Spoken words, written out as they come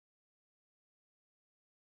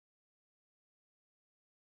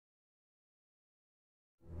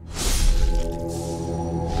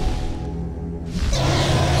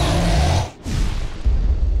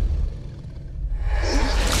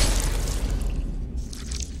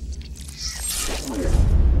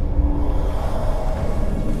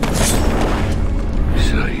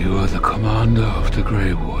commander of the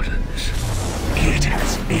Grey Wardens. It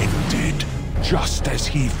has ended, just as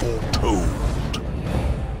he foretold.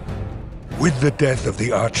 With the death of the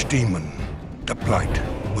Archdemon, the Blight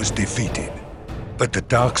was defeated. But the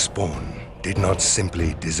Darkspawn did not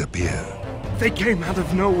simply disappear. They came out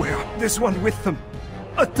of nowhere, this one with them.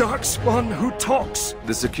 A Darkspawn who talks.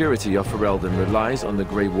 The security of Fereldens relies on the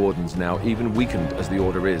Grey Wardens now, even weakened as the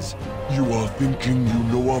Order is. You are thinking you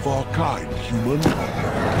know of our kind, human?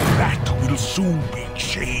 That will soon be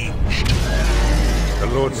changed.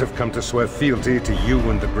 The Lords have come to swear fealty to you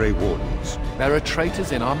and the Grey Wardens. There are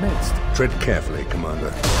traitors in our midst. Tread carefully,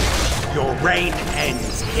 Commander. Your reign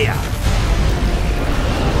ends here.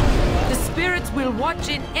 The spirits will watch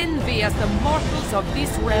in envy as the mortals of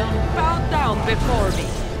this realm bow down before me.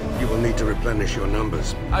 You will need to replenish your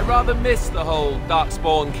numbers. I rather miss the whole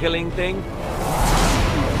Darkspawn killing thing.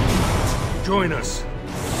 Join us.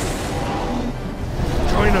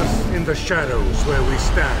 Join us in the shadows where we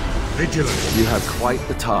stand, vigilant. You have quite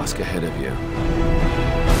the task ahead of you.